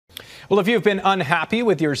Well, if you've been unhappy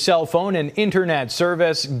with your cell phone and internet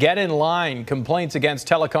service, get in line. Complaints against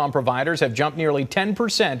telecom providers have jumped nearly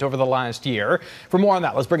 10% over the last year. For more on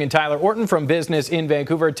that, let's bring in Tyler Orton from Business in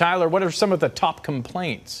Vancouver. Tyler, what are some of the top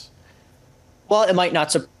complaints? Well, it might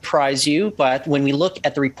not surprise you, but when we look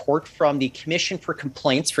at the report from the Commission for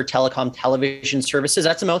Complaints for Telecom-Television Services,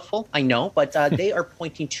 that's a mouthful, I know, but they are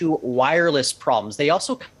pointing to wireless problems. They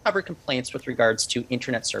also cover complaints with regards to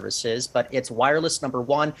internet services, but it's wireless number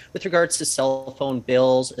one with regards to cell phone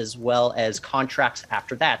bills as well as contracts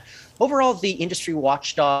after that. Overall, the industry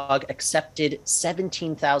watchdog accepted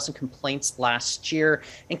 17,000 complaints last year.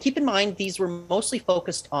 And keep in mind, these were mostly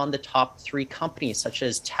focused on the top three companies, such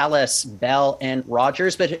as Telus, Bell, and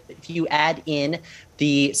Rogers. But if you add in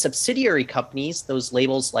the subsidiary companies, those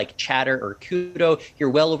labels like Chatter or Kudo, you're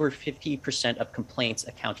well over 50% of complaints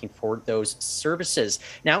accounting for those services.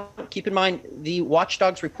 Now, keep in mind, the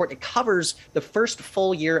Watchdog's report, it covers the first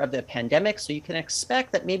full year of the pandemic, so you can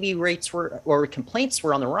expect that maybe rates were, or complaints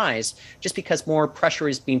were on the rise just because more pressure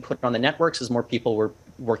is being put on the networks as more people were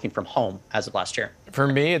working from home as of last year. For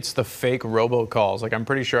me, it's the fake robocalls. Like, I'm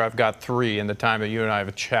pretty sure I've got 3 in the time that you and I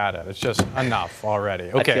have chatted. It's just enough already.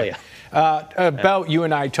 Okay. I feel you. About you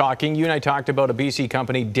and I talked about a BC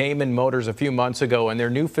company, Damon Motors, a few months ago, and their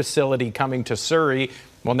new facility coming to Surrey.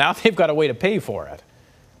 Well, now they've got a way to pay for it.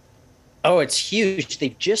 Oh, it's huge.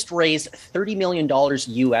 They've just raised $30 million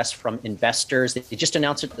US from investors. They just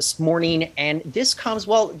announced it this morning. And this comes,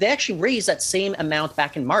 well, they actually raised that same amount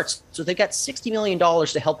back in March. So they got $60 million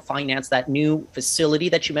to help finance that new facility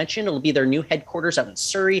that you mentioned. It'll be their new headquarters out in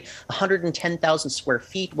Surrey, 110,000 square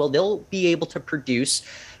feet. Well, they'll be able to produce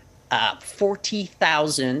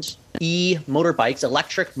 40,000 e-motorbikes,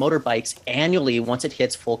 electric motorbikes annually once it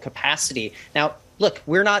hits full capacity. Now, look,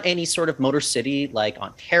 we're not any sort of motor city like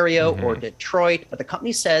Ontario or Detroit, but the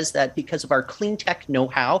company says that because of our clean tech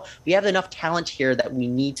know-how, we have enough talent here that we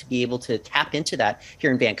need to be able to tap into that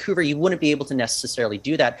here in Vancouver. You wouldn't be able to necessarily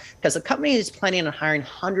do that because the company is planning on hiring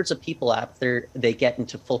hundreds of people after they get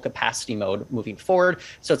into full capacity mode moving forward.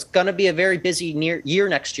 So it's going to be a very busy year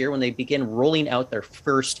next year when they begin rolling out their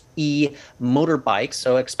first e-motorbike.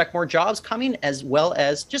 So expect more jobs coming as well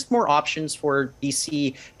as just more options for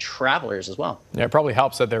BC travelers as well. Yeah, it probably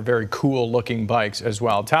helps that they're very cool looking bikes as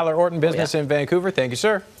well. Tyler Orton, Business in Vancouver. Thank you,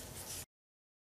 sir.